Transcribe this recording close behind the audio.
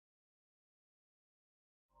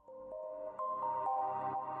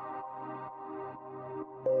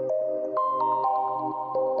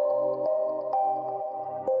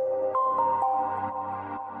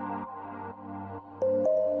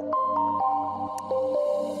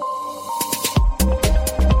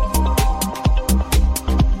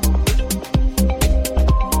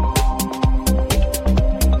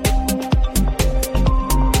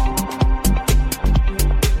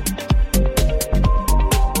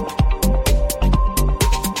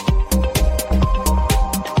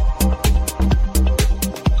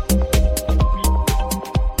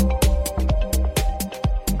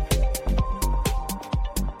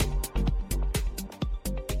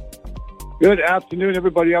Good afternoon,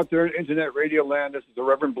 everybody out there in Internet Radio Land. This is the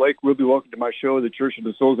Reverend Blake Rubie. Welcome to my show, The Church of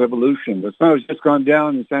the Soul's Evolution. The sun has just gone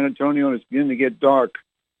down in San Antonio, and it's beginning to get dark.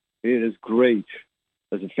 It is great.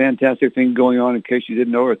 There's a fantastic thing going on, in case you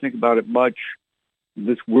didn't know or think about it much.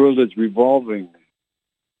 This world is revolving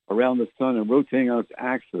around the sun and rotating on its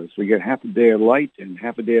axis. We get half a day of light and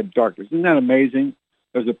half a day of darkness. Isn't that amazing?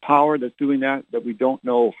 There's a power that's doing that we don't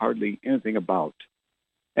know hardly anything about.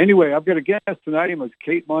 Anyway, I've got a guest tonight. Her name is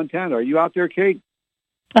Kate Montana. Are you out there, Kate?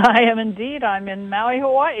 I am indeed. I'm in Maui,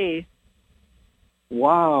 Hawaii.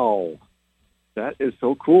 Wow. That is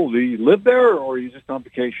so cool. Do you live there, or are you just on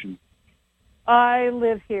vacation? I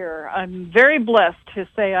live here. I'm very blessed to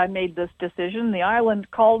say I made this decision. The island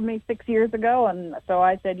called me 6 years ago, and so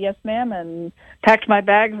I said, yes, ma'am, and packed my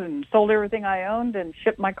bags and sold everything I owned and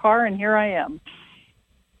shipped my car, and here I am.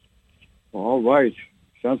 All right.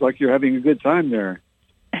 Sounds like you're having a good time there.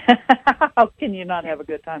 How can you not have a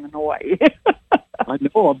good time in Hawaii? I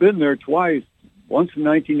know. I've been there twice. Once in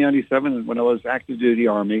 1997 when I was active duty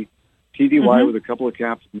Army, TDY with a couple of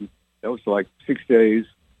captains. That was like 6 days.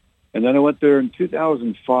 And then I went there in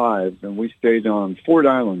 2005, and we stayed on Ford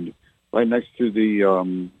Island, right next to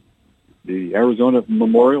the Arizona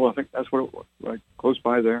Memorial. I think that's what it was, right close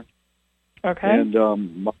by there. Okay. And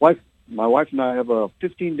my wife and I have a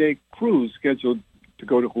 15-day cruise scheduled to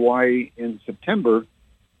go to Hawaii in September.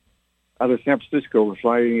 Out of San Francisco. We're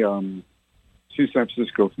flying to San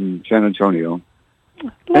Francisco from San Antonio.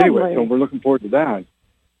 Lovely. Anyway, so we're looking forward to that.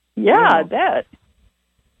 Yeah, I bet.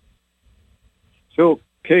 So,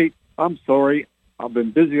 Kate, I'm sorry. I've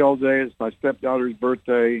been busy all day. It's my stepdaughter's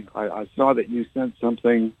birthday. I saw that you sent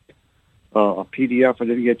something, a PDF. I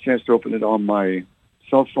didn't get a chance to open it on my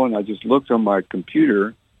cell phone. I just looked on my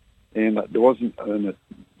computer, and there wasn't.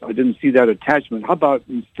 I didn't see that attachment. How about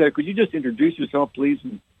instead? Could you just introduce yourself, please,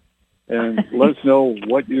 and let us know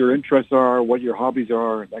what your interests are, what your hobbies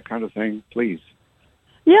are, that kind of thing, please.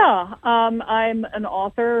 Yeah, I'm an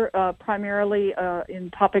author primarily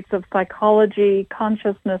in topics of psychology,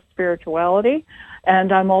 consciousness, spirituality,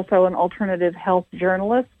 and I'm also an alternative health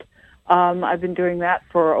journalist. I've been doing that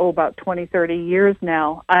for, about 20, 30 years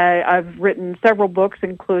now. I've written several books,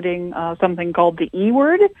 including something called The E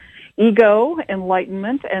Word, Ego,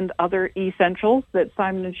 Enlightenment, and Other Essentials that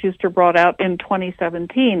Simon & Schuster brought out in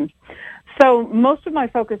 2017. So most of my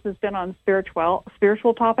focus has been on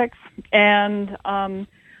spiritual topics, and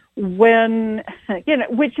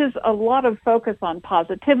which is a lot of focus on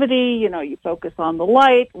positivity. You focus on the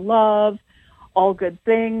light, love, all good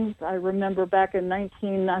things. I remember back in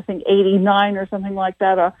 1989 or something like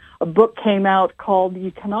that, a book came out called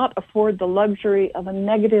 "You Cannot Afford the Luxury of a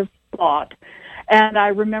Negative Thought." And I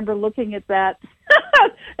remember looking at that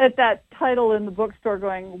at that title in the bookstore,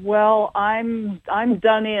 going, "Well, I'm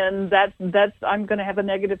done in. That's I'm going to have a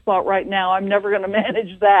negative thought right now. I'm never going to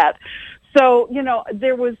manage that." So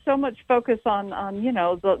there was so much focus on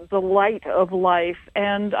the light of life,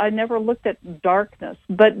 and I never looked at darkness.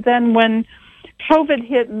 But then when COVID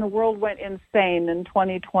hit and the world went insane in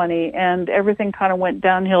 2020, and everything kind of went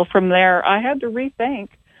downhill from there, I had to rethink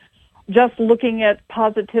just looking at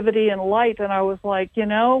positivity and light, and I was like,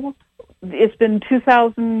 it's been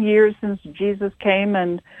 2,000 years since Jesus came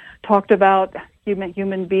and talked about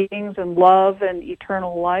human beings and love and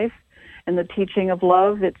eternal life and the teaching of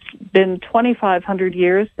love. It's been 2,500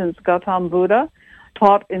 years since Gautam Buddha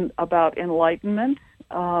taught about enlightenment.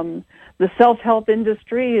 The self-help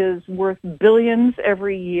industry is worth billions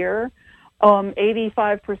every year.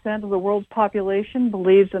 85% of the world's population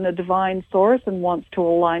believes in a divine source and wants to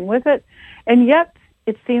align with it. And yet,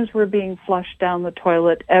 it seems we're being flushed down the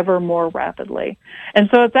toilet ever more rapidly. And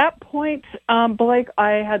so at that point, Blake,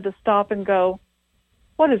 I had to stop and go,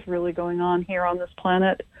 what is really going on here on this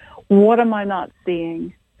planet? What am I not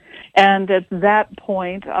seeing? And at that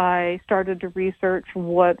point, I started to research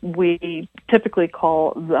what we typically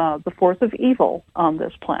call the force of evil on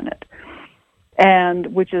this planet,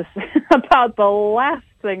 and which is about the last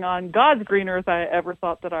thing on God's green earth I ever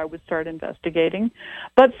thought that I would start investigating.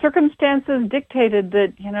 But circumstances dictated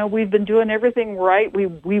that, we've been doing everything right.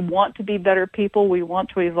 We want to be better people. We want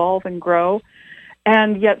to evolve and grow.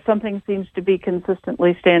 And yet something seems to be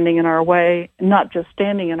consistently standing in our way, not just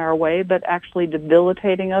standing in our way, but actually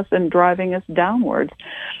debilitating us and driving us downwards.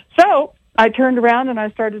 So I turned around and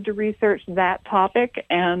I started to research that topic,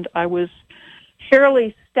 and I was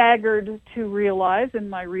fairly staggered to realize in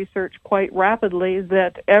my research quite rapidly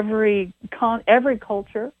that every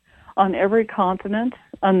culture on every continent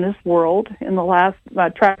on this world in the last, I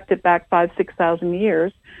tracked it back 6,000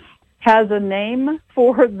 years, has a name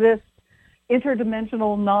for this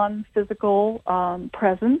interdimensional non-physical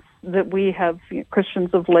presence that we have, Christians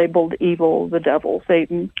have labeled evil, the devil,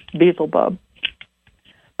 Satan, Beelzebub.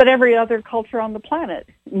 But every other culture on the planet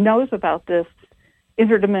knows about this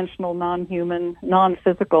interdimensional, non-human,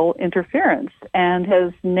 non-physical interference and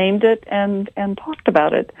has named it and talked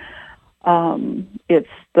about it. It's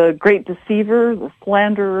the great deceiver, the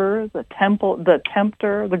slanderer, the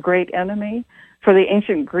tempter, the great enemy. For the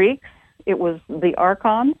ancient Greeks, it was the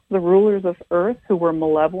archons, the rulers of earth, who were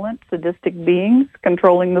malevolent, sadistic beings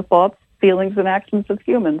controlling the thoughts, feelings, and actions of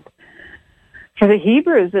humans. For the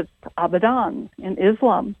Hebrews, it's Abaddon. In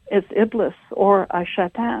Islam, it's Iblis or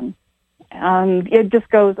Shaitan. And it just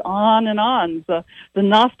goes on and on. The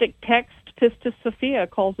Gnostic text, Pistis Sophia,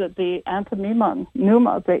 calls it the antimemon,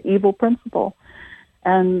 pneuma, the evil principle.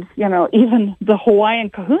 And, even the Hawaiian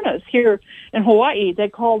kahunas here in Hawaii, they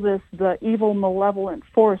call this the evil malevolent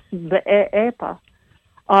force, the Epa.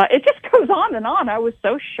 It just goes on and on. I was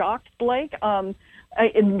so shocked, Blake.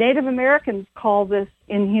 Native Americans call this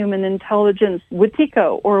inhuman intelligence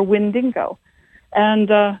Wetiko or Wendigo. And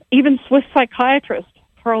even Swiss psychiatrist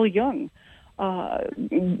Carl Jung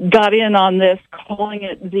got in on this, calling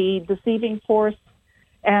it the deceiving force,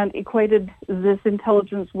 and equated this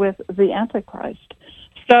intelligence with the Antichrist.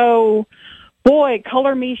 So, boy,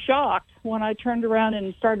 color me shocked when I turned around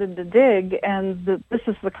and started to dig, and this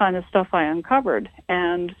is the kind of stuff I uncovered.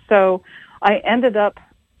 And so I ended up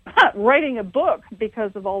writing a book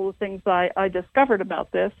because of all the things I discovered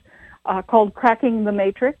about this, called Cracking the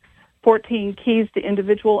Matrix, 14 Keys to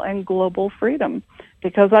Individual and Global Freedom,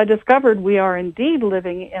 because I discovered we are indeed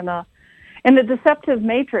living in a deceptive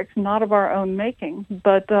matrix, not of our own making,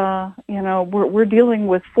 but we're dealing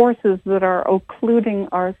with forces that are occluding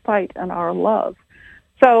our sight and our love.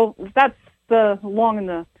 So that's the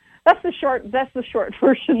short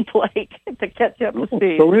version, Blake, to catch you up to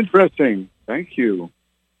speed. So interesting. Thank you.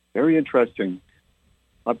 Very interesting.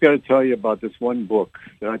 I've got to tell you about this one book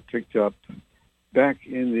that I picked up back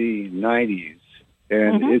in the 90s,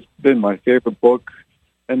 and It's been my favorite book.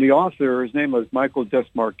 And the author, his name was Michael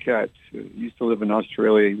Desmarquette. He used to live in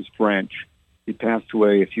Australia. He was French. He passed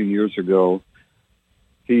away a few years ago.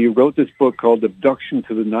 He wrote this book called Abduction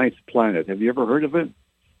to the Ninth Planet. Have you ever heard of it?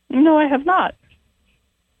 No, I have not.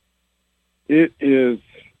 It is,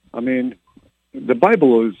 the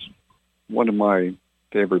Bible is one of my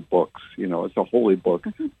favorite books. It's a holy book.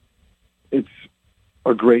 It's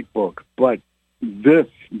a great book. But this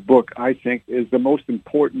book, I think, is the most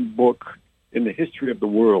important book in the history of the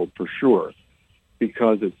world, for sure,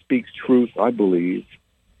 because it speaks truth, I believe,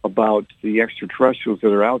 about the extraterrestrials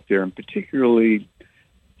that are out there, and particularly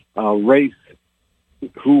race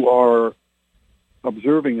who are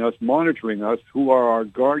observing us, monitoring us, who are our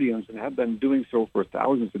guardians and have been doing so for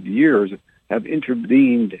thousands of years, have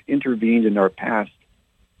intervened in our past.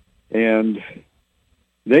 And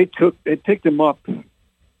they picked them up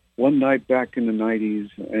one night back in the 90s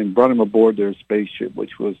and brought him aboard their spaceship,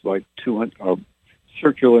 which was like 200,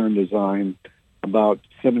 circular in design, about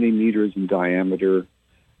 70 meters in diameter.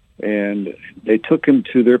 And they took him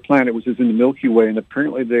to their planet, which is in the Milky Way, and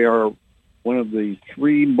apparently they are one of the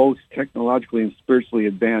three most technologically and spiritually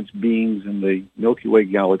advanced beings in the Milky Way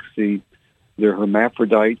galaxy. They're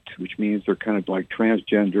hermaphrodite, which means they're kind of like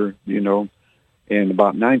transgender, and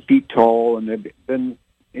about 9 feet tall, and they've been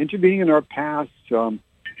intervening in our past,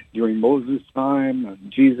 during Moses' time,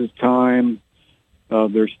 Jesus' time.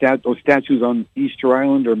 Those statues on Easter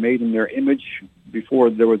Island are made in their image before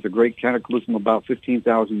there was a great cataclysm about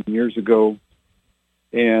 15,000 years ago.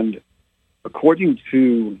 And according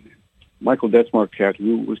to Michael Desmarquette,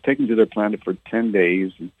 who was taken to their planet for 10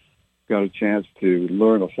 days and got a chance to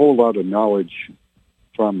learn a whole lot of knowledge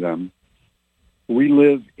from them, we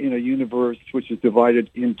live in a universe which is divided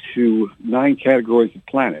into 9 categories of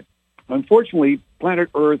planet. Unfortunately, planet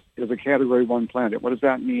Earth is a Category 1 planet. What does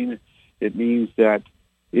that mean? It means that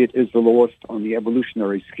it is the lowest on the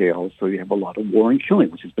evolutionary scale, so you have a lot of war and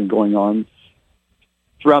killing, which has been going on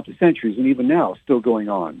throughout the centuries, and even now still going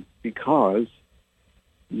on, because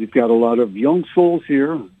you've got a lot of young souls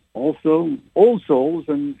here, also old souls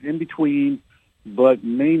and in between, but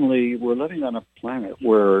mainly we're living on a planet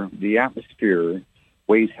where the atmosphere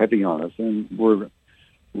weighs heavy on us, and we're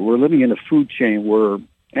living in a food chain where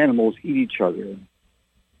animals eat each other.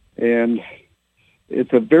 And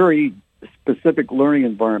it's a very specific learning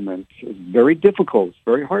environment. It's very difficult. It's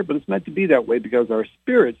very hard, but it's meant to be that way because our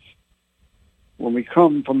spirits, when we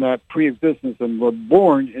come from that pre-existence and we're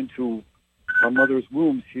born into our mother's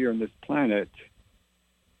wombs here on this planet,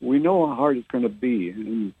 we know how hard it's going to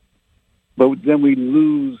be. But then we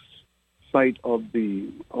lose sight of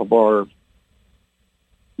our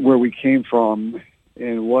where we came from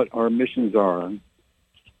and what our missions are.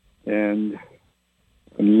 and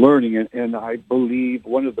learning it. And I believe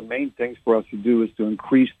one of the main things for us to do is to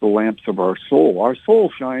increase the lamps of our soul. Our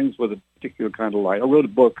soul shines with a particular kind of light. I wrote a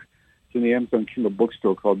book. It's in the Amazon Kindle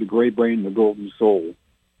bookstore called The Gray Brain and the Golden Soul.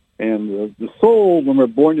 And the soul, when we're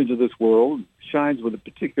born into this world, shines with a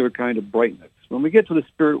particular kind of brightness. When we get to the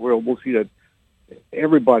spirit world, we'll see that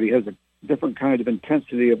everybody has a different kind of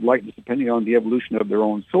intensity of lightness depending on the evolution of their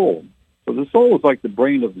own soul. So the soul is like the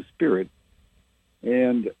brain of the spirit.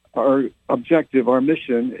 And our objective, our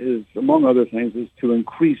mission is, among other things, is to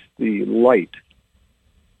increase the light,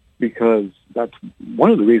 because that's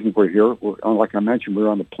one of the reasons we're here. Like I mentioned, we're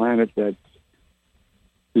on the planet that's,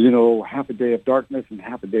 half a day of darkness and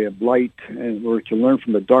half a day of light, and we're to learn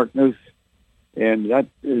from the darkness, and that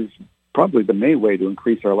is probably the main way to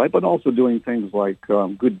increase our light, but also doing things like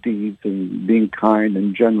good deeds and being kind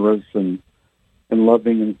and generous and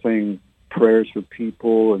loving and saying prayers for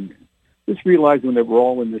people, and just realizing that we're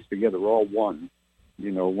all in this together. We're all one,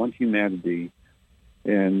 one humanity.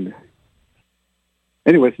 And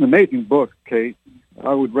anyway, it's an amazing book, Kate.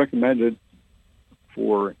 I would recommend it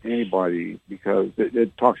for anybody because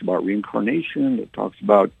it talks about reincarnation. It talks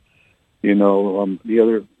about, the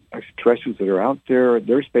other extraterrestrials that are out there.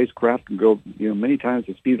 Their spacecraft can go, many times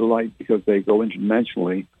the speed of light because they go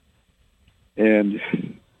interdimensionally. And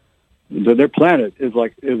their planet is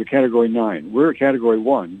a Category 9. We're a Category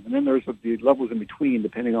 1. And then there's the levels in between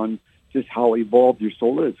depending on just how evolved your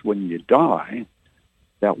soul is. When you die,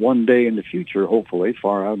 that one day in the future, hopefully,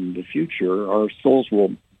 far out in the future, our souls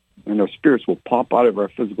and our spirits will pop out of our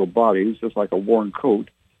physical bodies, just like a worn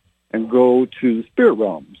coat, and go to the spirit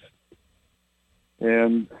realms.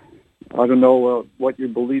 And I don't know what your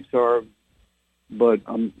beliefs are, but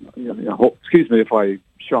excuse me if I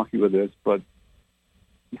shock you with this, but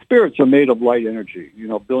spirits are made of light energy,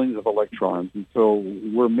 billions of electrons, and so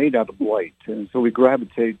we're made out of light. And so we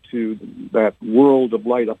gravitate to that world of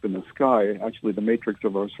light up in the sky, actually the matrix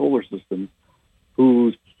of our solar system,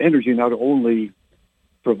 whose energy not only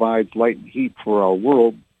provides light and heat for our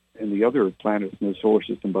world and the other planets in the solar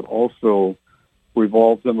system, but also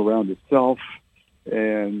revolves them around itself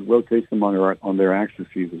and rotates them on their axes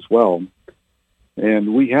as well.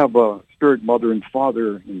 And we have a spirit mother and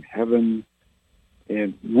father in heaven,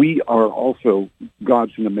 and we are also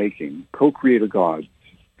gods in the making, co-creator gods,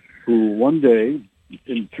 who one day,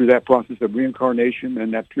 through that process of reincarnation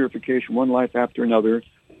and that purification, one life after another,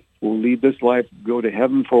 will leave this life, go to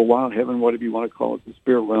heaven for a while, heaven, whatever you want to call it, the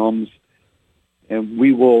spirit realms, and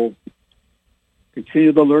we will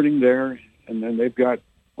continue the learning there, and then they've got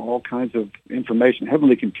all kinds of information,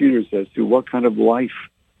 heavenly computers as to what kind of life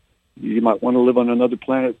you might want to live on another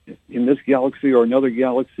planet in this galaxy or another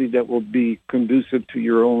galaxy that will be conducive to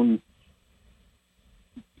your own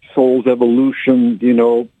soul's evolution,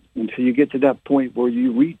 until you get to that point where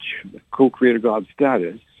you reach co-creator God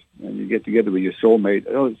status and you get together with your soulmate.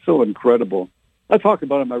 Oh, it's so incredible. I talk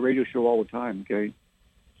about it on my radio show all the time, okay?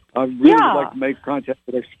 I really would like to make contact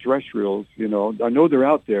with extraterrestrials, I know they're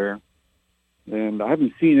out there, and I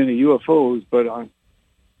haven't seen any UFOs, but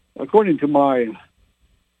according to my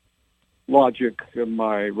logic and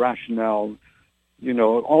my rationale,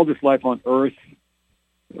 all this life on Earth,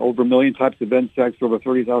 over 1 million types of insects, over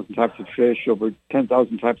 30,000 types of fish, over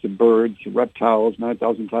 10,000 types of birds, reptiles,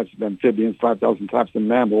 9,000 types of amphibians, 5,000 types of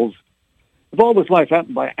mammals. If all this life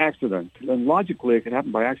happened by accident, then logically it could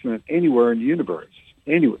happen by accident anywhere in the universe,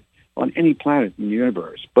 anywhere, on any planet in the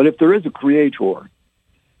universe. But if there is a creator,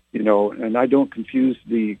 and I don't confuse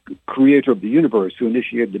the creator of the universe who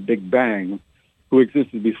initiated the Big Bang, who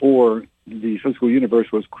existed before the physical universe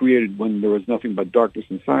was created when there was nothing but darkness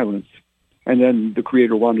and silence, and then the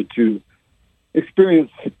creator wanted to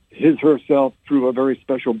experience herself through a very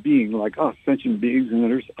special being like us, sentient beings, and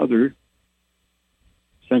there's other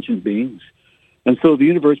sentient beings. And so the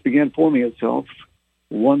universe began forming itself,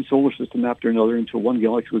 one solar system after another, until one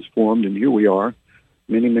galaxy was formed, and here we are,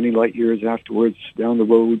 many, many light years afterwards, down the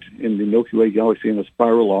road in the Milky Way galaxy in a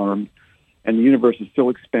spiral arm, and the universe is still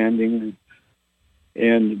expanding,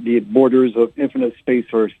 and the borders of infinite space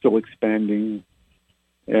are still expanding,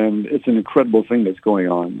 and it's an incredible thing that's going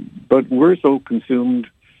on. But we're so consumed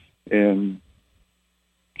and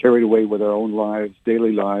carried away with our own lives,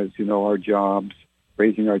 daily lives, our jobs,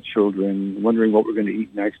 raising our children, wondering what we're going to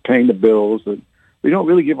eat next, paying the bills, that we don't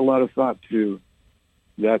really give a lot of thought to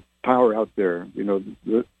that power out there.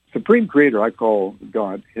 The Supreme Creator, I call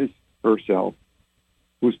God, herself,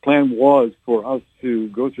 whose plan was for us to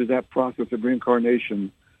go through that process of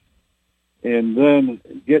reincarnation and then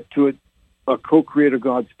get to a co-creator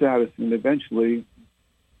God status and eventually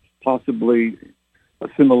possibly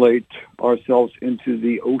assimilate ourselves into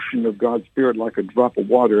the ocean of God's Spirit like a drop of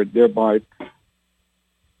water, thereby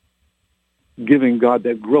giving God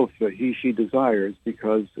that growth that she desires,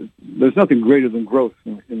 because there's nothing greater than growth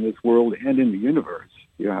in this world and in the universe,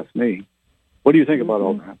 if you ask me. What do you think about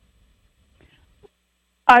all that?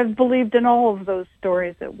 I've believed in all of those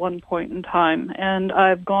stories at one point in time, and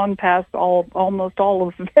I've gone past almost all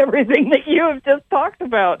of everything that you have just talked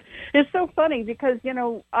about. It's so funny because,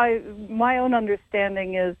 my own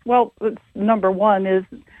understanding is, number one is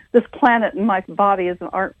this planet and my body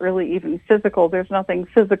aren't really even physical. There's nothing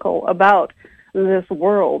physical about this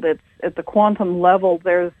world. It's at the quantum level.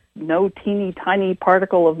 There's no teeny tiny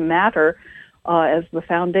particle of matter as the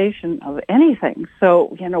foundation of anything.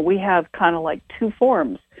 So, we have kind of like two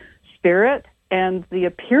forms, spirit and the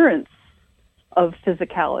appearance of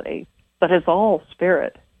physicality, but it's all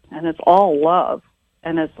spirit and it's all love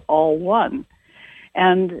and it's all one.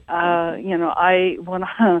 And,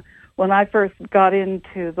 when I first got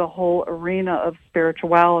into the whole arena of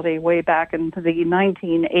spirituality way back into the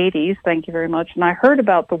 1980s, thank you very much, and I heard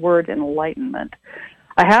about the word enlightenment,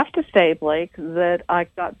 I have to say, Blake, that I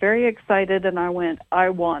got very excited and I went, I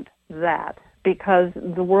want that, because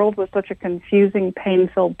the world was such a confusing,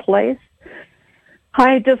 pain-filled place.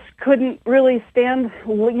 I just couldn't really stand,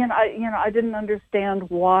 I didn't understand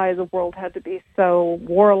why the world had to be so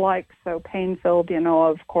warlike, so pain-filled.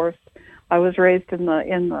 Of course, I was raised in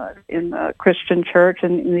the Christian church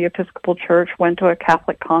and in the Episcopal church, went to a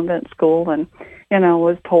Catholic convent school and,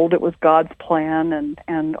 was told it was God's plan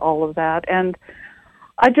and all of that. And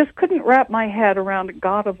I just couldn't wrap my head around a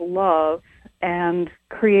God of love and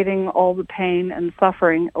creating all the pain and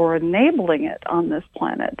suffering or enabling it on this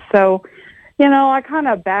planet. So, I kind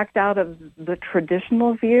of backed out of the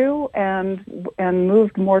traditional view and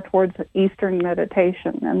moved more towards Eastern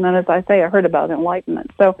meditation. And then, as I say, I heard about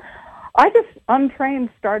enlightenment. So I just untrained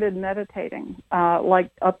started meditating,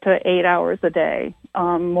 like up to 8 hours a day,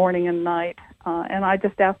 morning and night. And I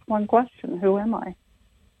just asked one question: who am I?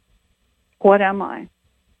 What am I?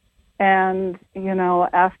 And,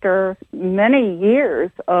 after many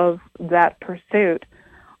years of that pursuit,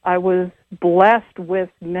 I was blessed with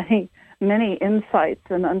many insights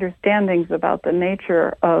and understandings about the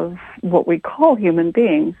nature of what we call human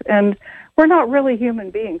beings. And we're not really human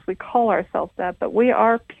beings. We call ourselves that, but we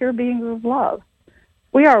are pure beings of love.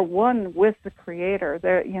 We are one with the Creator.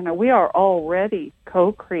 We are already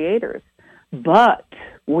co-creators, but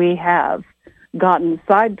we have gotten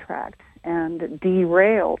sidetracked and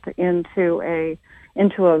derailed into a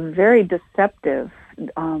very deceptive,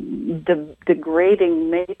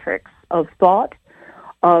 degrading matrix of thought,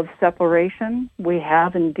 of separation. We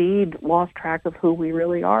have indeed lost track of who we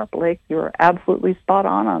really are, Blake. You're absolutely spot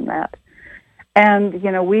on that. And,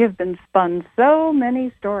 we have been spun so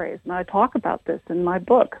many stories, and I talk about this in my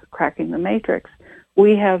book, Cracking the Matrix.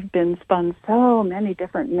 We have been spun so many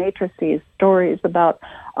different matrices, stories about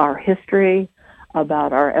our history,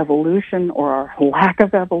 about our evolution or our lack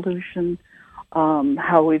of evolution,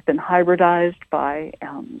 how we've been hybridized by,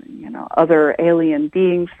 other alien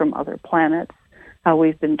beings from other planets, how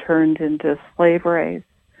we've been turned into slave race.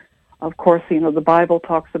 Of course, the Bible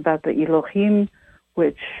talks about the Elohim,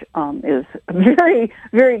 which is very,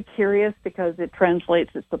 very curious because it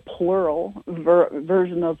translates, it's the plural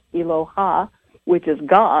version of Eloha, which is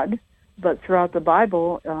God. But throughout the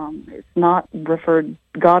Bible, it's not referred.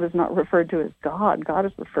 God is not referred to as God. God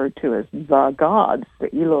is referred to as the gods,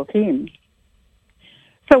 the Elohim.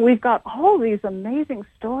 So we've got all these amazing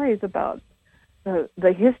stories about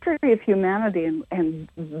the history of humanity and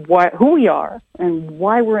who we are and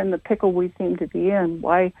why we're in the pickle we seem to be in.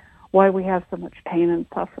 Why we have so much pain and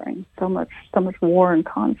suffering, so much war and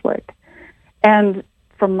conflict, and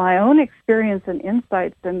from my own experience and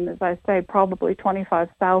insights, and as I say, probably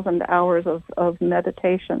 25,000 hours of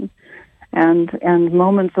meditation and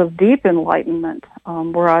moments of deep enlightenment,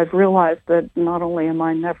 where I've realized that not only am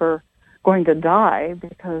I never going to die,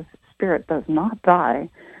 because spirit does not die,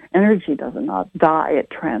 energy does not die,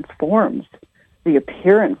 it transforms. The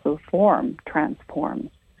appearance of form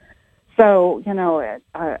transforms. So,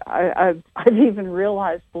 I've even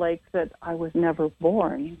realized, Blake, that I was never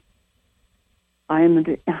born. I am,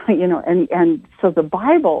 and so the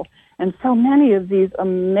Bible and so many of these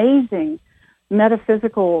amazing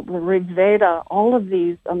metaphysical, the Rig Veda, all of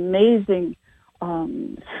these amazing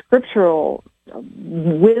scriptural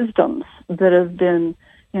wisdoms that have been,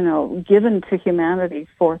 given to humanity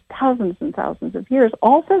for thousands and thousands of years,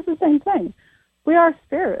 all says the same thing. We are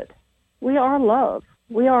spirit. We are love.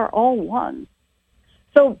 We are all one.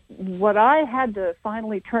 So what I had to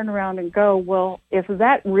finally turn around and go, well, if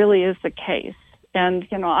that really is the case, And,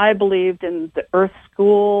 I believed in the earth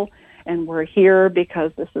school, and we're here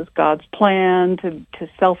because this is God's plan to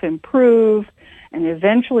self-improve and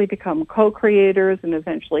eventually become co-creators and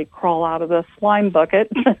eventually crawl out of the slime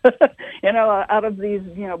bucket, out of these,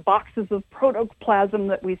 boxes of protoplasm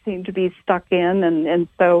that we seem to be stuck in and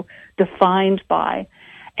so defined by.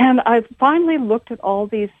 And I've finally looked at all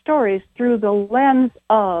these stories through the lens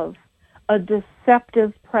of a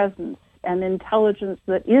deceptive presence and intelligence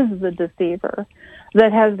that is the deceiver,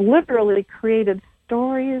 that has literally created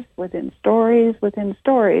stories within stories within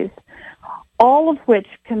stories, all of which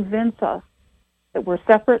convince us that we're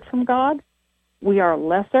separate from God, we are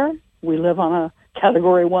lesser, we live on a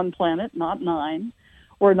Category 1 planet, not 9,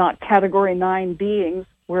 we're not Category 9 beings,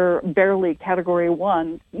 we're barely Category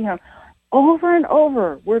 1. Over and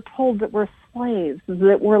over, we're told that we're slaves,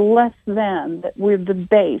 that we're less than, that we're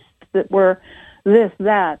debased, that we're this,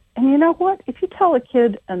 that. And you know what? If you tell a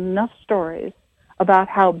kid enough stories about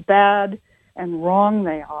how bad and wrong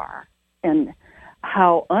they are and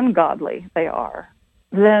how ungodly they are,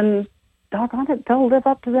 then doggone it, they'll live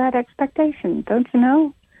up to that expectation, don't you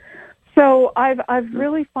know? So I've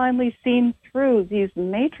really finally seen through these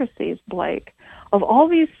matrices, Blake, of all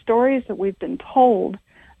these stories that we've been told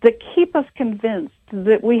that keep us convinced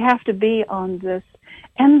that we have to be on this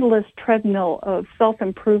endless treadmill of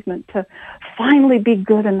self-improvement to finally be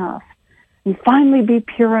good enough and finally be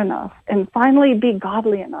pure enough and finally be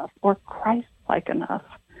godly enough or Christ-like enough.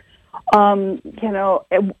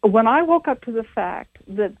 When I woke up to the fact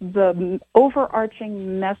that the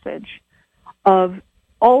overarching message of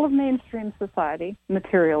all of mainstream society,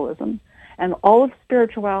 materialism, and all of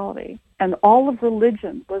spirituality, and all of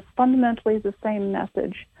religion was fundamentally the same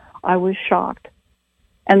message, I was shocked.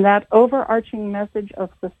 And that overarching message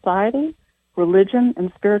of society, religion,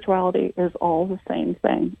 and spirituality is all the same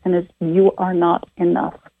thing, and it's you are not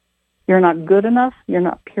enough. You're not good enough, you're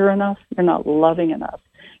not pure enough, you're not loving enough.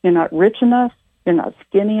 You're not rich enough, you're not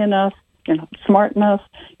skinny enough, you're not smart enough,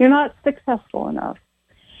 you're not successful enough.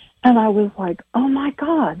 And I was like, oh my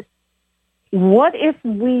God, what if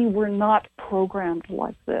we were not programmed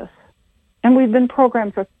like this? And we've been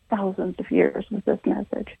programmed for thousands of years with this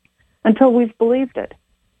message until we've believed it.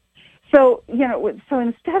 So,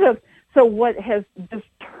 so what has just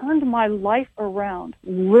turned my life around,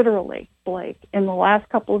 literally, Blake, in the last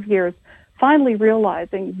couple of years, finally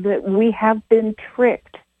realizing that we have been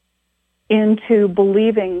tricked into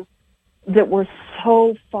believing that we're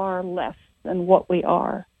so far less than what we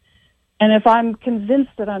are. And if I'm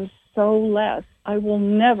convinced that I'm so less,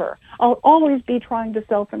 I'll always be trying to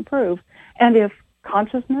self-improve. And if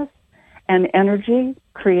consciousness and energy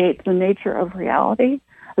create the nature of reality,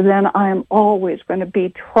 then I'm always going to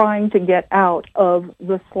be trying to get out of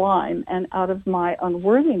the slime and out of my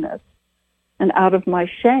unworthiness and out of my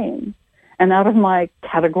shame and out of my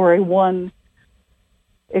Category 1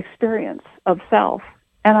 experience of self.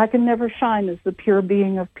 And I can never shine as the pure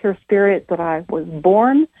being of pure spirit that I was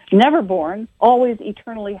never born, always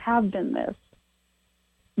eternally have been this,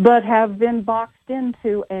 but have been boxed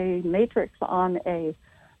into a matrix on a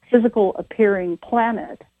physical appearing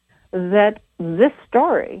planet that this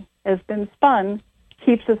story has been spun,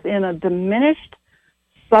 keeps us in a diminished,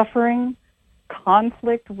 suffering,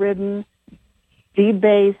 conflict-ridden,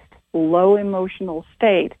 debased, low emotional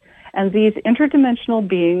state. And these interdimensional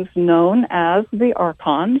beings known as the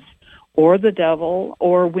Archons, or the Devil,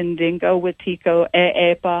 or Wendigo, Wetiko,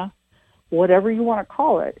 Eepa, whatever you want to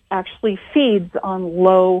call it, actually feeds on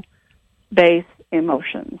low base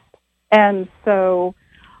emotions. And so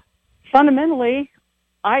fundamentally,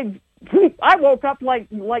 I woke up like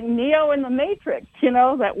Neo in the Matrix,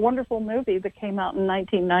 that wonderful movie that came out in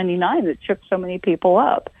 1999 that shook so many people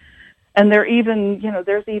up. And there's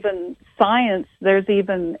even science, there's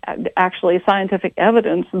even actually scientific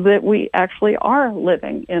evidence that we actually are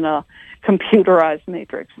living in a computerized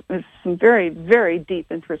matrix. There's some very, very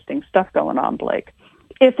deep, interesting stuff going on, Blake.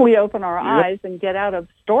 If we open our eyes and get out of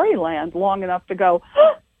storyland long enough to go,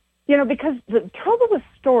 because the trouble with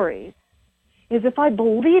stories is if I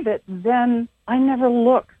believe it, then I never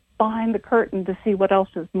look behind the curtain to see what else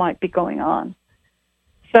might be going on.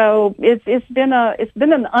 So it's been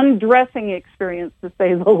an undressing experience, to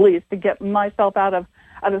say the least, to get myself out of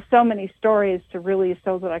so many stories to really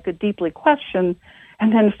so that I could deeply question,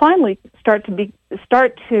 and then finally start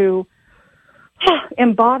to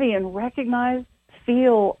embody and recognize,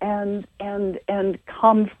 feel, and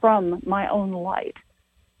come from my own light,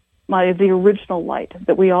 the original light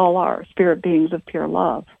that we all are, spirit beings of pure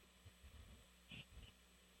love.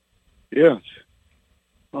 Yes.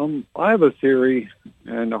 I have a theory,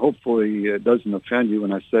 and hopefully it doesn't offend you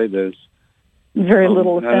when I say this, Very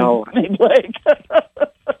little offends me, Blake.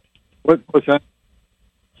 What's that?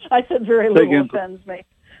 I said very little offends me.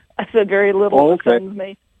 I said very little offends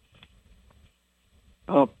me.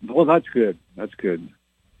 Oh, well, that's good. That's good.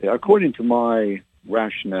 Yeah, according to my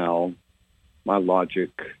rationale, my logic,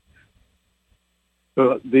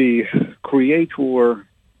 the creator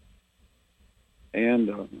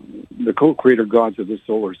and the co-creator gods of the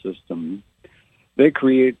solar system, they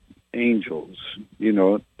create angels,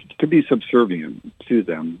 to be subservient to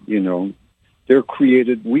them, They're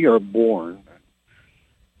created, we are born,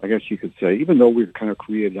 I guess you could say, even though we're kind of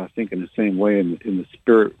created, I think, in the same way in the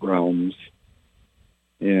spirit realms.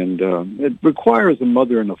 And it requires a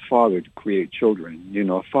mother and a father to create children.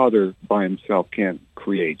 A father by himself can't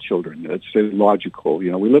create children. It's illogical.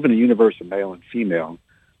 We live in a universe of male and female,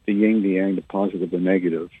 the yin, the yang, the positive, the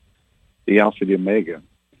negative, the alpha, the omega.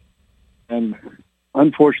 And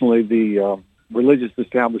unfortunately, the religious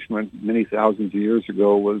establishment many thousands of years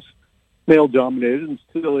ago was male-dominated and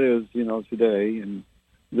still is, today. And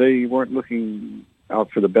they weren't looking out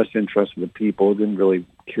for the best interest of the people, didn't really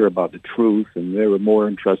care about the truth, and they were more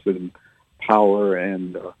interested in power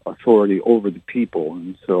and authority over the people.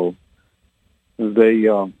 And so they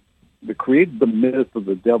created the myth of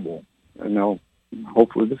the devil. And now,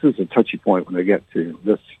 hopefully, this is a touchy point when I get to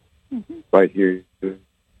this right here.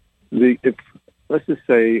 Let's just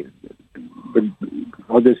say,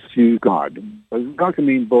 I'll just use God. God can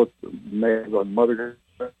mean both male and mother,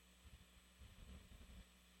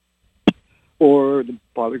 or the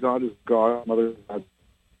Father God is God, Mother God,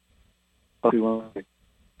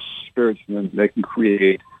 spirits, and then they can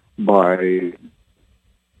create by.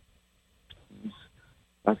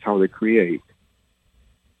 That's how they create.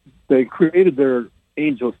 They created their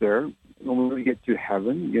angels there. And when we get to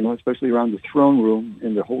heaven, especially around the throne room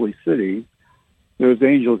in the holy city, there's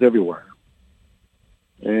angels everywhere.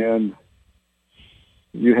 And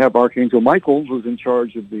you have Archangel Michael, who's in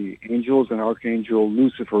charge of the angels, and Archangel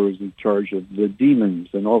Lucifer is in charge of the demons,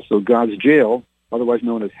 and also God's jail, otherwise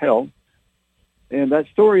known as hell. And that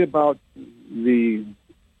story about the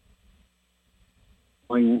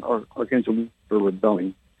Archangel Lucifer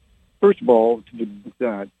rebelling, first of all, to do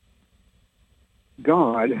that,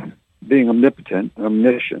 God, being omnipotent,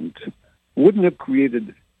 omniscient, wouldn't have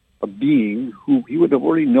created a being who he would have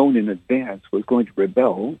already known in advance was going to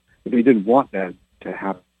rebel if he didn't want that to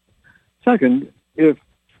happen. Second, if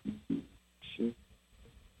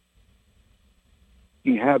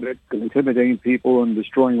he had it intimidating people and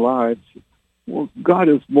destroying lives, well, God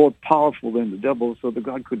is more powerful than the devil, so that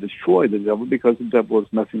God could destroy the devil because the devil is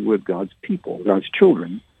messing with God's people, God's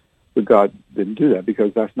children. But God didn't do that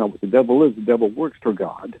because that's not what the devil is. The devil works for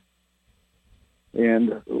God.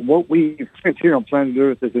 And what we experience here on planet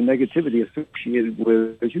Earth is a negativity associated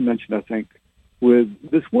with, as you mentioned, I think, with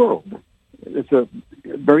this world. It's a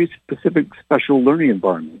very specific, special learning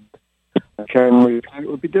environment. A category planet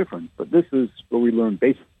would be different, but this is where we learn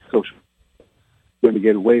basic social. We're going to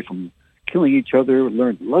get away from killing each other,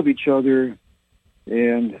 learn to love each other,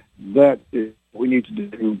 and that is what we need to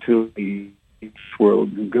do to the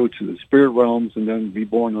world and go to the spirit realms and then be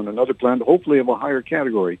born on another planet, hopefully of a higher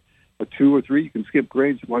category. A 2 or 3, you can skip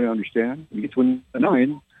grades from what I understand. You get to a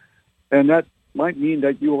 9, and that might mean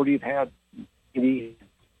that you already have had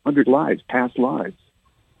 100 lives, past lives.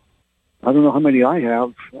 I don't know how many I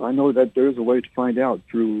have. I know that there's a way to find out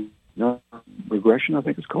through regression, I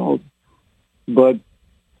think it's called. But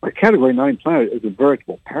a Category 9 planet is a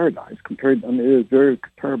veritable paradise it is very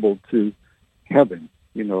comparable to heaven,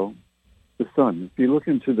 the sun. If you look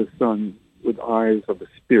into the sun with eyes of the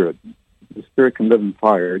spirit can live in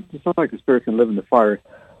fire. It's not like the spirit can live in the fire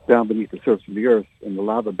down beneath the surface of the earth in the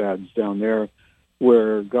lava beds down there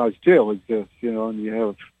where God's jail exists, and you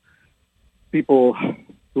have people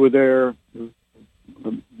who are there, who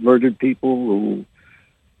murdered people,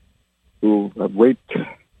 who have raped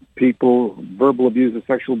people, verbal abusers,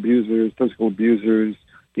 sexual abusers, physical abusers,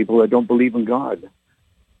 people that don't believe in God.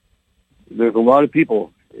 There's a lot of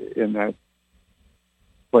people in that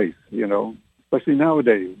place, especially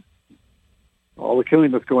nowadays. All the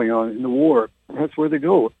killing that's going on in the war, that's where they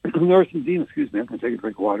go. There are some demons, I'm going to take a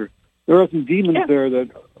drink of water. There are some demons there that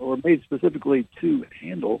are made specifically to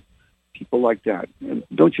handle people like that. And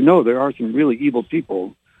don't you know, there are some really evil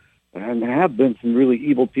people, and have been some really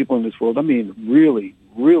evil people in this world. I mean, really,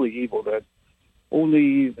 really evil, that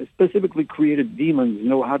only specifically created demons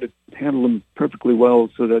know how to handle them perfectly well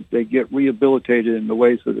so that they get rehabilitated in the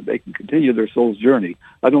way so that they can continue their soul's journey.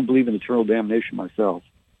 I don't believe in eternal damnation myself,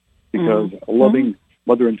 because a loving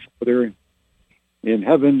mother and father in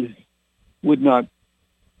heaven would not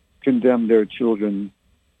condemn their children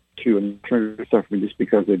to an eternity of suffering just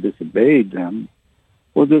because they disobeyed them.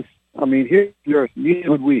 Well, here neither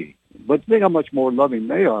would we. But think how much more loving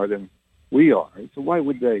they are than we are. So why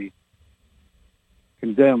would they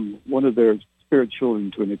condemn one of their spirit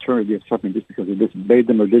children to an eternity of suffering just because they disobeyed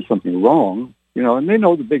them or did something wrong? And they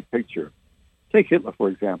know the big picture. Take Hitler, for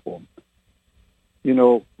example.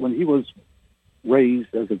 When he was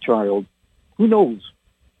raised as a child, who knows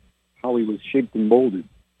how he was shaped and molded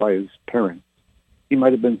by his parents. He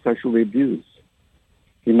might have been sexually abused.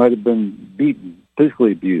 He might have been beaten,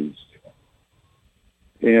 physically abused.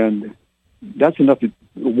 And that's enough to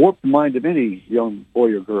warp the mind of any young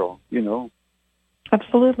boy or girl,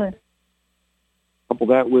 Absolutely. Couple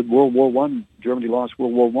that with World War I. Germany lost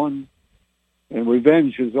World War I. And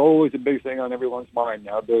revenge is always a big thing on everyone's mind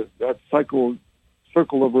now. That circle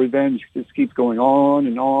of revenge just keeps going on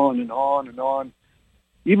and on and on and on.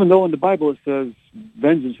 Even though in the Bible it says,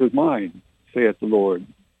 vengeance is mine, saith the Lord.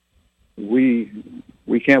 We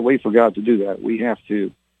can't wait for God to do that. We have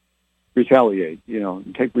to retaliate,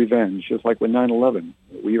 and take revenge, just like with 9/11.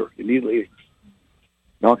 We were immediately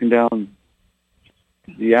knocking down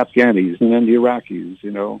the Afghanis and then the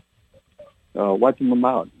Iraqis, wiping them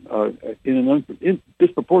out in an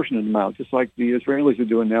disproportionate amount, just like the Israelis are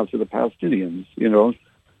doing now to the Palestinians. The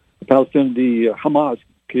Hamas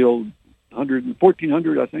killed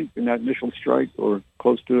 1,400, I think, in that initial strike, or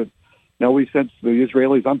close to it. Now we sent the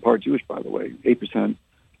Israelis. I'm part Jewish, by the way, 8%.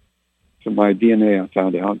 So my DNA, I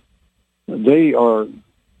found out. They are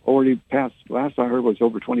already past, last I heard was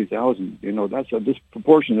over 20,000. That's a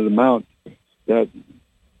disproportionate amount that,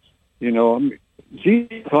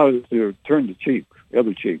 Jesus taught us to turn the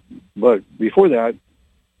other cheek. But before that,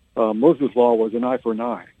 Moses' law was an eye for an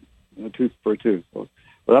eye, and a tooth for a tooth. So,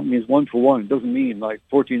 well, that means 1 for 1. It doesn't mean like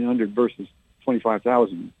 1,400 versus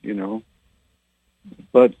 25,000,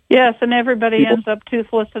 But yes, and everybody ends up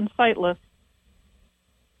toothless and sightless.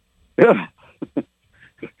 Yeah.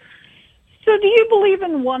 So, do you believe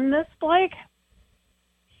in oneness, Blake?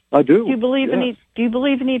 I do. Do you believe in? Do you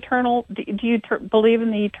believe in eternal? Do you believe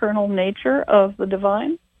in the eternal nature of the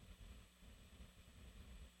divine?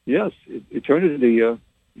 Yes, eternity.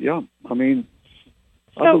 Yeah, I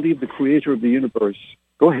believe the Creator of the universe.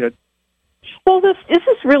 Go ahead. Well, this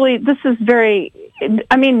is very.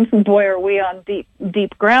 Boy, are we on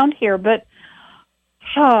deep ground here. But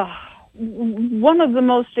one of the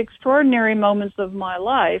most extraordinary moments of my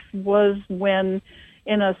life was when,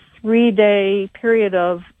 in a 3-day period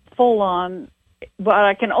of full-on, but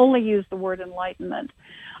I can only use the word enlightenment.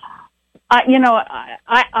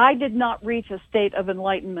 I did not reach a state of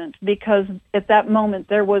enlightenment because at that moment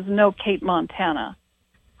there was no Kate Montana.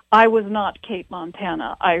 I was not Kate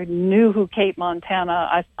Montana. I knew who Kate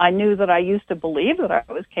Montana. I knew that I used to believe that I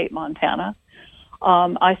was Kate Montana.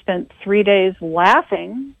 I spent 3 days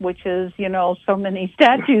laughing, which is, so many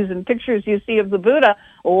statues and pictures you see of the Buddha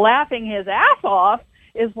laughing his ass off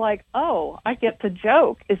is like, oh, I get the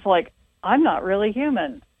joke. It's like, I'm not really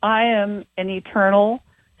human. I am an eternal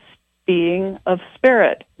being of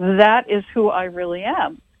spirit. That is who I really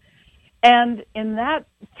am. And in that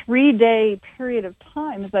 3-day period of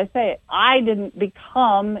time, as I say, I didn't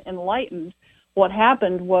become enlightened. What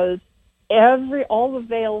happened was all the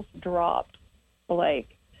veils dropped,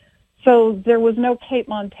 Blake. So there was no Kate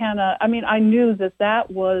Montana. I knew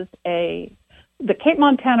that was the Kate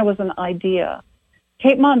Montana was an idea.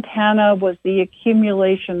 Kate Montana was the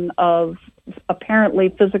accumulation of apparently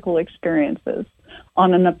physical experiences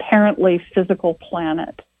on an apparently physical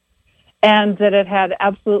planet, and that it had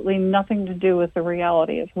absolutely nothing to do with the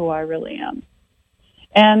reality of who I really am.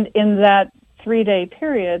 And in that 3-day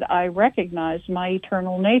period, I recognized my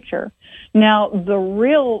eternal nature. Now, the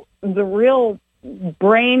real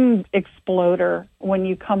brain exploder when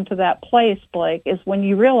you come to that place, Blake, is when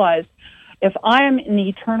you realize, if I am an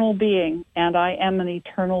eternal being and I am an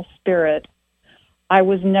eternal spirit, I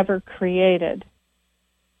was never created.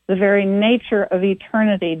 The very nature of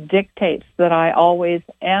eternity dictates that I always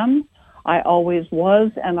am, I always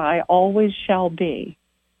was, and I always shall be.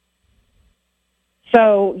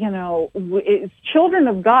 So, it's children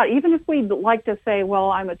of God, even if we like to say, well,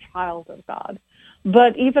 I'm a child of God,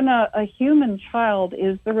 but even a human child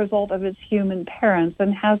is the result of its human parents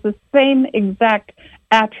and has the same exact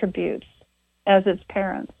attributes as its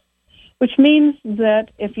parents, which means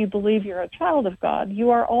that if you believe you're a child of God,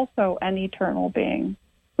 you are also an eternal being,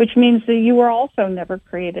 which means that you were also never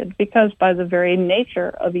created, because by the very nature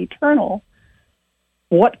of eternal,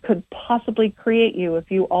 what could possibly create you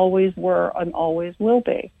if you always were and always will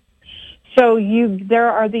be? So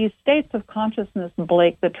there are these states of consciousness,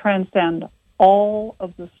 Blake, that transcend all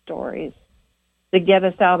of the stories, that get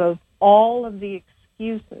us out of all of the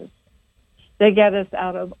excuses. They get us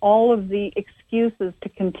out of all of the excuses to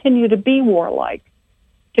continue to be warlike,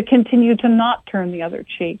 to continue to not turn the other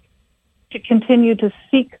cheek, to continue to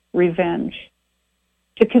seek revenge,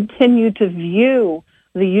 to continue to view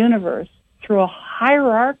the universe through a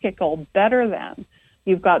hierarchical better than.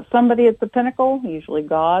 You've got somebody at the pinnacle, usually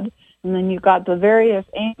God, and then you've got the various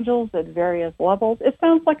angels at various levels. It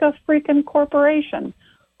sounds like a freaking corporation.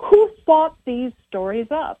 Who thought these stories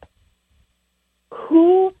up?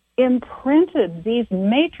 Who imprinted these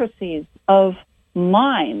matrices of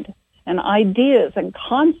mind and ideas and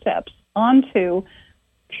concepts onto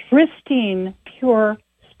pristine, pure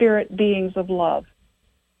spirit beings of love?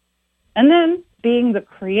 And then, being the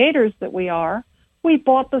creators that we are, we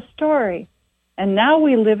bought the story. And now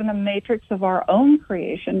we live in a matrix of our own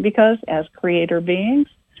creation because, as creator beings,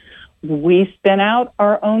 we spin out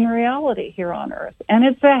our own reality here on Earth. And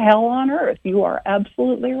it's a hell on Earth. You are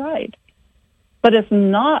absolutely right. But it's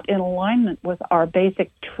not in alignment with our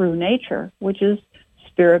basic true nature, which is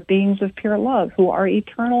spirit beings of pure love, who are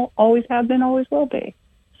eternal, always have been, always will be.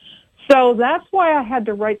 So that's why I had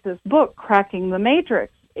to write this book, Cracking the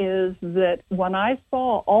Matrix, is that when I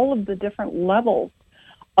saw all of the different levels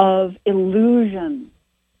of illusion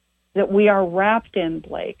that we are wrapped in,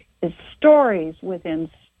 Blake, is stories within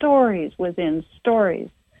stories within stories.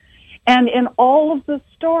 And in all of the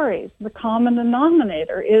stories, the common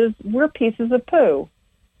denominator is we're pieces of poo.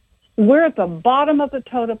 We're at the bottom of the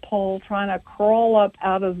totem pole trying to crawl up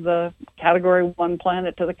out of the Category 1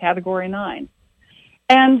 planet to the Category 9.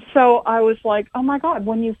 And so I was like, oh my God,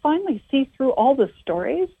 when you finally see through all the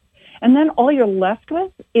stories, and then all you're left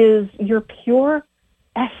with is your pure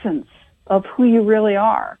essence of who you really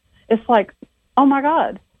are. It's like, oh my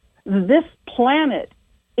God, this planet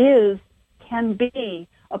can be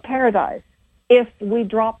a paradise if we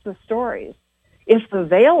drop the stories. If the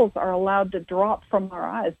veils are allowed to drop from our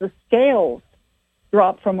eyes, the scales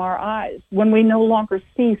drop from our eyes, when we no longer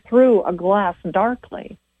see through a glass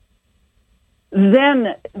darkly,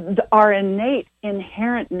 then our innate,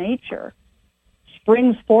 inherent nature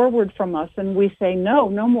springs forward from us, and we say, no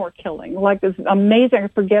more killing. Like this amazing, I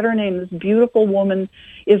forget her name, this beautiful woman,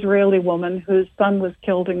 Israeli woman, whose son was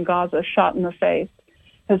killed in Gaza, shot in the face,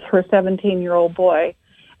 as her 17-year-old boy.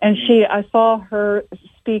 And I saw her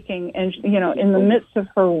speaking, and, in the midst of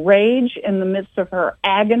her rage, in the midst of her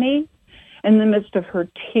agony, in the midst of her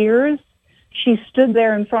tears, she stood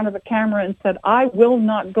there in front of a camera and said, I will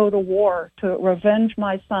not go to war to revenge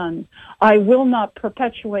my son. I will not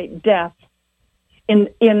perpetuate death. In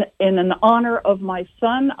an honor of my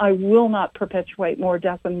son, I will not perpetuate more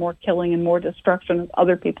death and more killing and more destruction of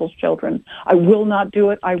other people's children. I will not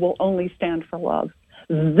do it. I will only stand for love.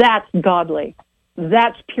 That's godly.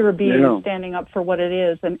 That's pure being standing up for what it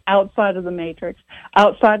is, and outside of the matrix,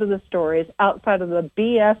 outside of the stories, outside of the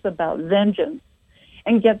BS about vengeance,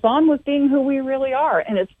 and gets on with being who we really are.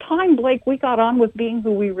 And it's time, Blake, we got on with being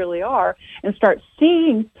who we really are and start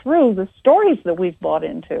seeing through the stories that we've bought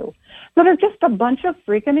into that are just a bunch of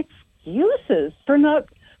freaking excuses for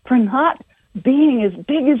not being as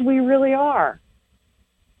big as we really are.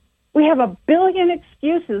 We have a billion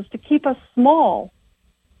excuses to keep us small.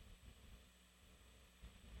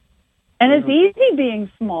 And it's easy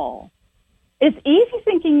being small. It's easy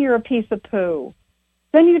thinking you're a piece of poo.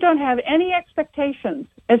 Then you don't have any expectations.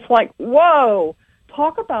 It's like, whoa,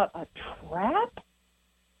 talk about a trap?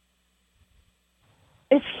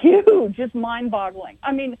 It's huge. It's mind-boggling.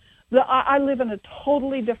 I mean, I live in a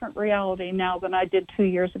totally different reality now than I did 2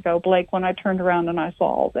 years ago, Blake, when I turned around and I saw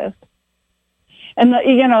all this. And,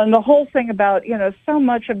 and the whole thing about, so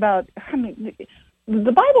much about,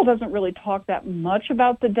 the Bible doesn't really talk that much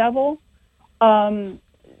about the devil. A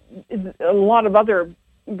lot of other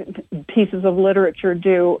pieces of literature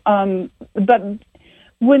do. But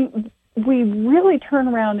when we really turn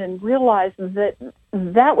around and realize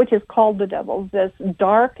that which is called the devil, this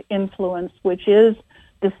dark influence, which is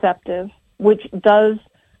deceptive, which does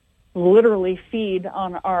literally feed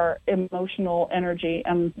on our emotional energy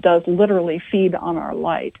and does literally feed on our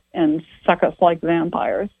light and suck us like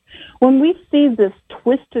vampires. When we see this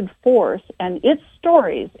twisted force and its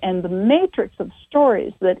stories and the matrix of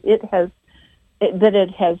stories that it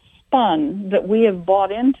has spun, that we have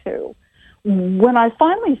bought into, when I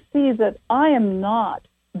finally see that I am not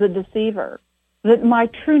the deceiver, that my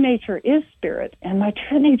true nature is spirit and my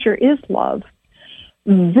true nature is love,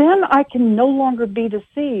 then I can no longer be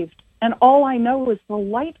deceived. And all I know is the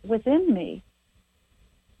light within me.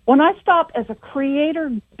 When I stop as a creator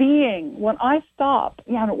being, when I stop,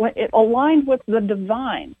 when it aligned with the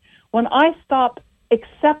divine, when I stop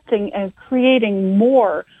accepting and creating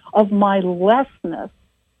more of my lessness,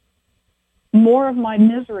 more of my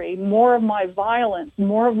misery, more of my violence,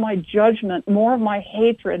 more of my judgment, more of my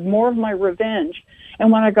hatred, more of my revenge.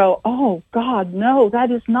 And when I go, oh, God, no,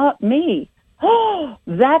 that is not me. Oh,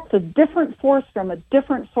 that's a different force from a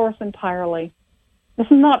different source entirely. This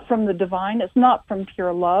is not from the divine. It's not from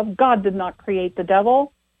pure love. God did not create the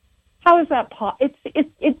devil. How is that possible?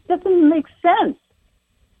 It doesn't make sense.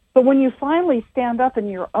 But when you finally stand up in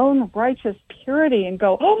your own righteous purity and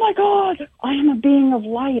go, oh, my God, I am a being of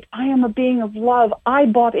light. I am a being of love. I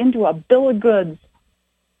bought into a bill of goods.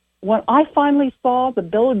 When I finally saw the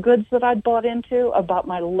bill of goods that I'd bought into about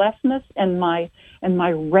my lessness and my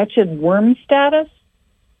wretched worm status,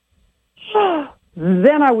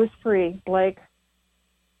 then I was free, Blake.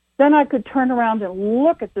 Then I could turn around and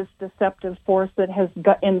look at this deceptive force that has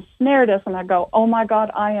ensnared us, and I go, oh, my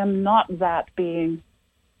God, I am not that being.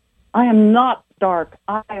 I am not dark.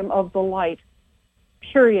 I am of the light.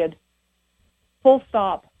 Period. Full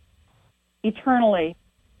stop. Eternally.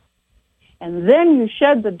 And then you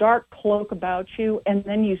shed the dark cloak about you, and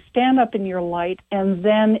then you stand up in your light, and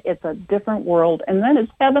then it's a different world, and then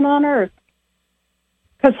it's heaven on earth.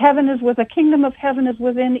 Because the kingdom of heaven is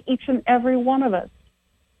within each and every one of us.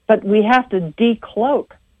 But we have to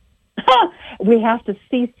decloak. We have to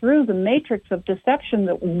see through the matrix of deception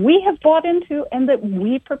that we have bought into and that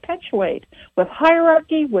we perpetuate with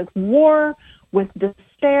hierarchy, with war, with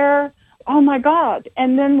despair. Oh my God.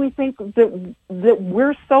 And then we think that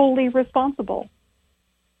we're solely responsible.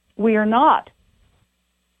 We are not.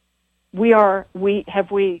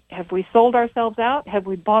 Have we sold ourselves out? Have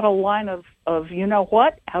we bought a line of you know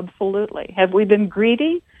what? Absolutely. Have we been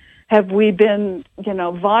greedy? Have we been,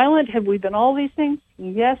 violent? Have we been all these things?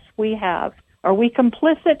 Yes, we have. Are we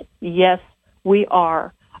complicit? Yes, we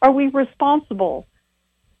are. Are we responsible?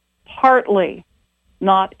 Partly,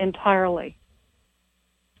 not entirely.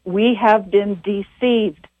 We have been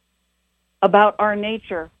deceived about our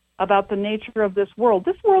nature, about the nature of this world.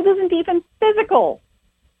 This world isn't even physical.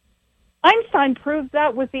 Einstein proved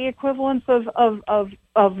that with the equivalence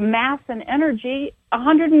of mass and energy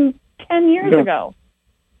 110 years ago.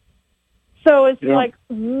 So it's like,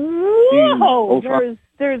 whoa,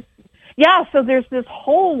 there's this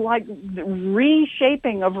whole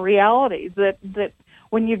reshaping of realities that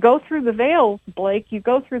when you go through the veils, Blake, you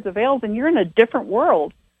go through the veils and you're in a different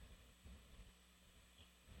world.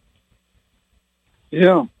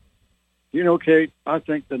 Yeah. Kate, I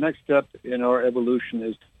think the next step in our evolution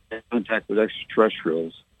is to contact with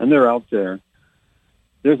extraterrestrials, and they're out there.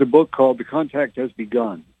 There's a book called The Contact Has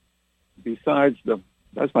Begun. Besides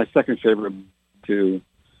that's my second favorite to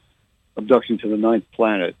Abduction to the Ninth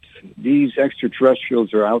Planet. These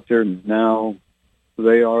extraterrestrials are out there now.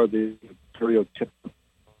 They are the stereotypical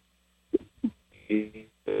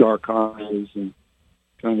dark eyes and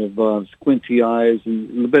kind of squinty eyes and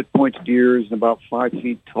a little bit pointed ears and about 5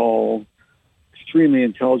 feet tall, extremely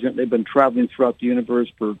intelligent. They've been traveling throughout the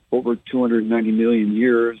universe for over 290 million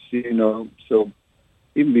years, so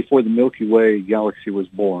even before the Milky Way galaxy was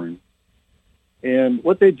born. And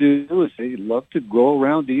what they do is they love to go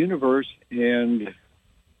around the universe and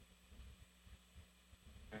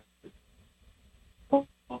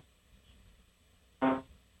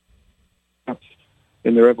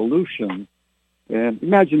in their evolution. And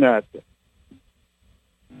imagine that.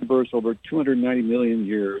 Universe over 290 million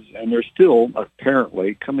years, and they're still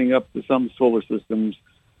apparently coming up to some solar systems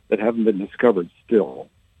that haven't been discovered still.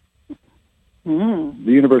 The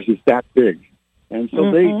universe is that big. And so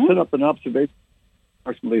they set up an observation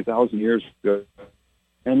approximately 1,000 years ago.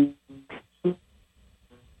 And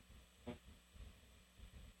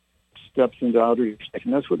steps into outer space.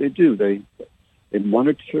 And that's what they do. They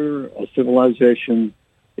monitor a civilization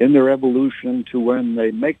in their evolution to when they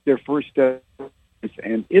make their first steps.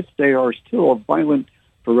 And if they are still a violent,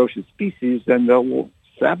 ferocious species, then they will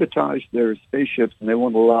sabotage their spaceships and they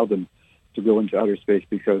won't allow them to go into outer space,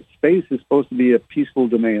 because space is supposed to be a peaceful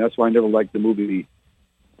domain. That's why I never liked the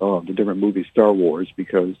different movie Star Wars,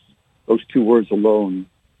 because those two words alone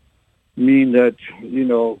mean that,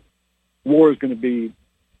 war is going to be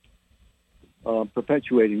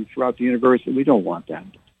perpetuating throughout the universe, and we don't want that.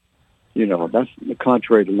 That's the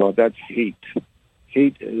contrary to love. That's hate.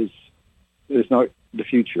 Hate is not the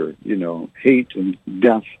future. Hate and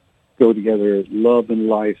death go together. Love and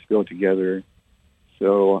life go together.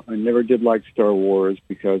 So I never did like Star Wars,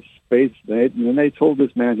 because space, when they told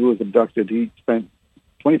this man who was abducted, he spent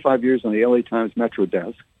 25 years on the LA Times Metro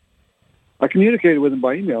desk. I communicated with him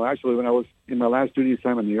by email, actually, when I was in my last duty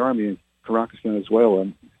assignment in the Army in Caracas,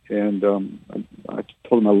 Venezuela. And I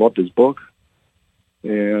told him I loved his book.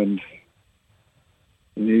 And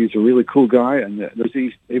he's a really cool guy. And there's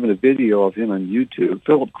even a video of him on YouTube.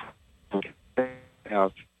 Philip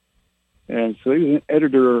path. And so he was an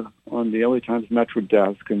editor on the LA Times Metro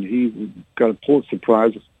desk, and he got a Pulitzer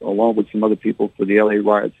Prize along with some other people for the LA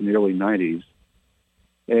riots in the early 90s.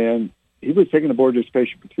 And he was taken aboard their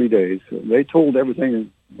spaceship for 3 days. They told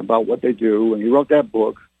everything about what they do, and he wrote that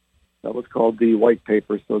book that was called The White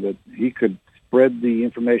Paper so that he could spread the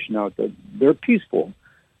information out that they're peaceful.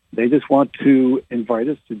 They just want to invite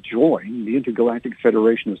us to join the Intergalactic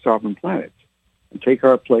Federation of Sovereign Planets and take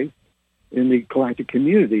our place in the galactic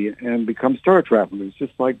community and become star travelers,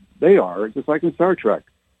 just like they are, just like in Star Trek.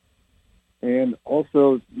 And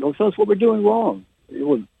also, they'll tell us what we're doing wrong. It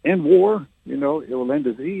will end war, it will end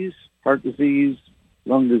disease, heart disease,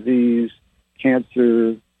 lung disease,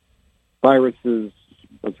 cancer, viruses.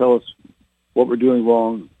 They'll tell us what we're doing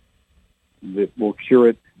wrong. That will cure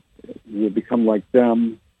it. We'll become like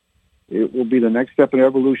them. It will be the next step in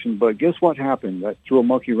evolution. But guess what happened? That threw a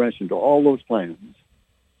monkey wrench into all those plans.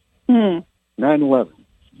 9/11.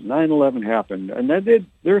 9/11 happened. And then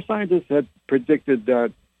their scientists had predicted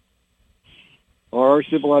that our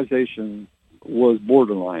civilization was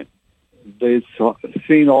borderline. They'd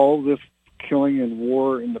seen all this killing and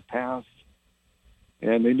war in the past,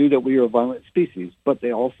 and they knew that we were a violent species. But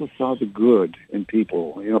they also saw the good in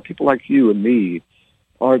people. People like you and me,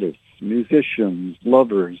 artists, musicians,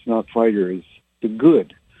 lovers, not fighters, the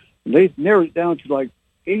good. And they narrowed it down to like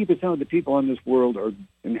 80% of the people on this world are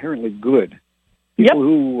inherently good. People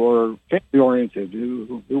who are family-oriented,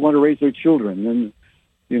 who want to raise their children and,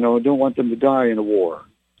 don't want them to die in a war.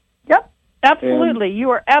 Yep, absolutely.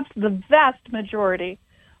 You are the vast majority.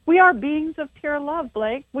 We are beings of pure love,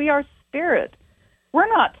 Blake. We are spirit. We're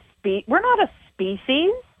not a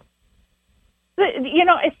species.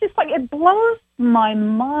 It's just like it blows my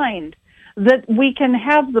mind that we can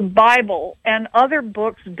have the Bible and other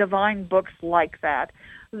books, divine books like that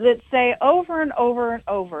say over and over and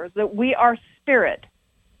over that we are spirit.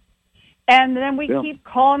 And then we keep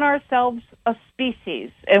calling ourselves a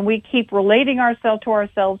species, and we keep relating ourselves to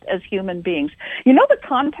ourselves as human beings. The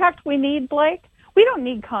contact we need, Blake? We don't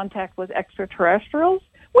need contact with extraterrestrials.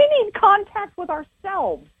 We need contact with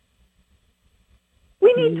ourselves.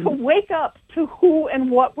 We need to wake up to who and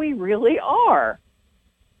what we really are.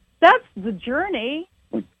 That's the journey.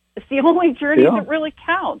 It's the only journey that really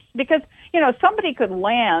counts. Because, somebody could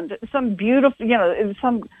land some beautiful,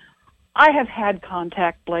 I have had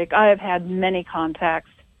contact, Blake. I have had many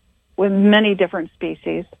contacts with many different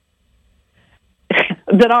species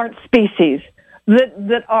that aren't species,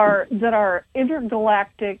 that are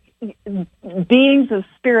intergalactic beings of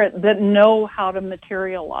spirit that know how to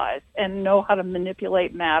materialize and know how to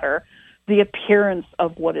manipulate matter, the appearance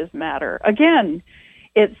of what is matter. Again,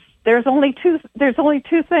 there's only two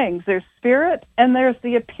things. There's spirit and there's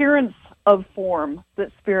the appearance of form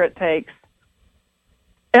that spirit takes.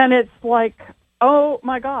 And it's like, oh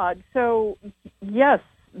my God. So yes,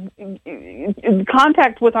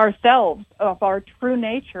 contact with ourselves of our true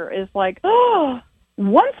nature is like,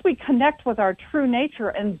 once we connect with our true nature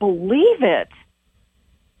and believe it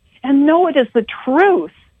and know it is the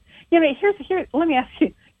truth. Here, let me ask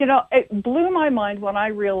you, it blew my mind when I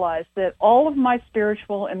realized that all of my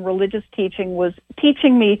spiritual and religious teaching was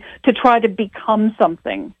teaching me to try to become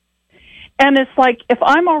something. And it's like, if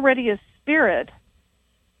I'm already a spirit,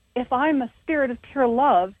 if I'm a spirit of pure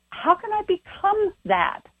love, how can I become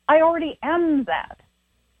that? I already am that.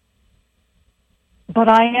 But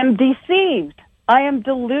I am deceived. I am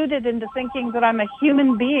deluded into thinking that I'm a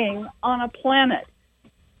human being on a planet.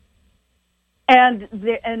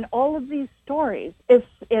 And all of these stories, it's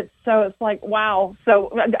like, wow.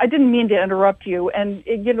 So I didn't mean to interrupt you. And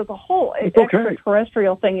the whole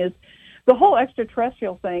extraterrestrial thing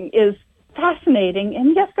is fascinating.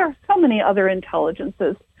 And yes, there are so many other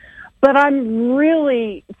intelligences. But I'm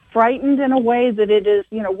really frightened in a way that it is,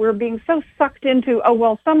 we're being so sucked into,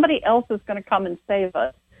 somebody else is going to come and save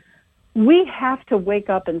us. We have to wake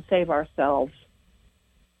up and save ourselves.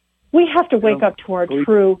 We have to wake up to our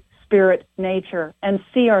true spirit nature and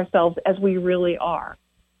see ourselves as we really are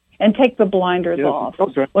and take the blinders off.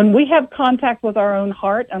 Okay. When we have contact with our own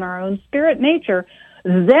heart and our own spirit nature,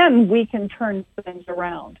 then we can turn things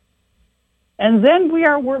around. And then we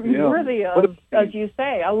are worthy of, as you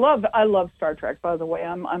say, I love Star Trek, by the way.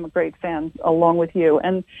 I'm a great fan along with you.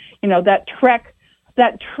 And,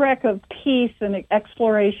 that trek of peace and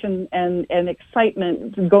exploration and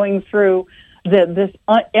excitement going through this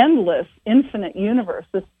endless, infinite universe,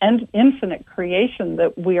 this infinite creation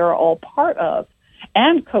that we are all part of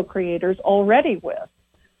and co-creators already with.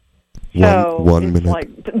 One minute. Like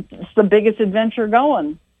it's the biggest adventure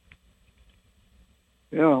going.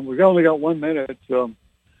 Yeah, we've only got 1 minute. Can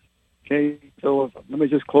Okay, so let me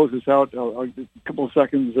just close this out. A couple of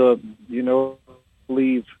seconds,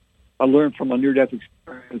 leave. I learned from a near-death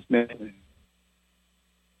experience, man.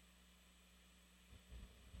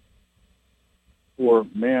 Or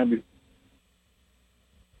man,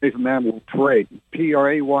 if a man will pray,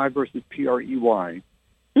 P-R-A-Y versus P-R-E-Y.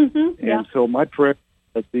 Mm-hmm, yeah. And so my prayer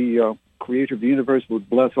that the Creator of the universe would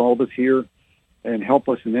bless all of us here and help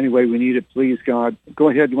us in any way we need it. Please, God. Go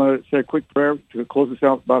ahead. You want to say a quick prayer to close us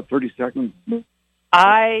out, about 30 seconds?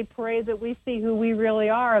 I pray that we see who we really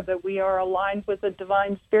are, that we are aligned with the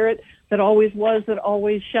divine spirit that always was, that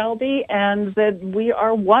always shall be, and that we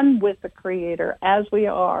are one with the Creator as we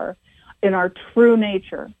are in our true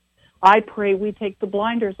nature. I pray we take the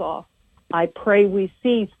blinders off. I pray we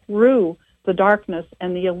see through the darkness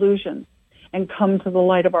and the illusion and come to the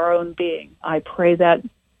light of our own being. I pray that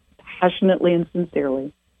passionately and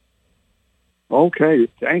sincerely. Okay.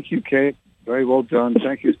 Thank you, Kate. Very well done.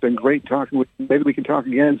 Thank you. It's been great talking with you. Maybe we can talk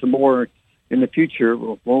again some more in the future.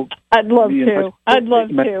 I'd love to. I'd love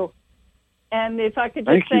to. And if I could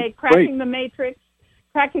just say, Cracking the Matrix,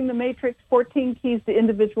 14 Keys to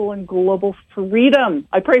Individual and Global Freedom.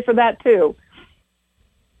 I pray for that, too.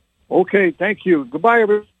 Okay. Thank you. Goodbye,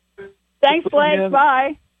 everyone. Thanks, Blake.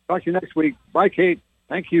 Bye. Talk to you next week. Bye, Kate.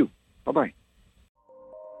 Thank you. Bye-bye.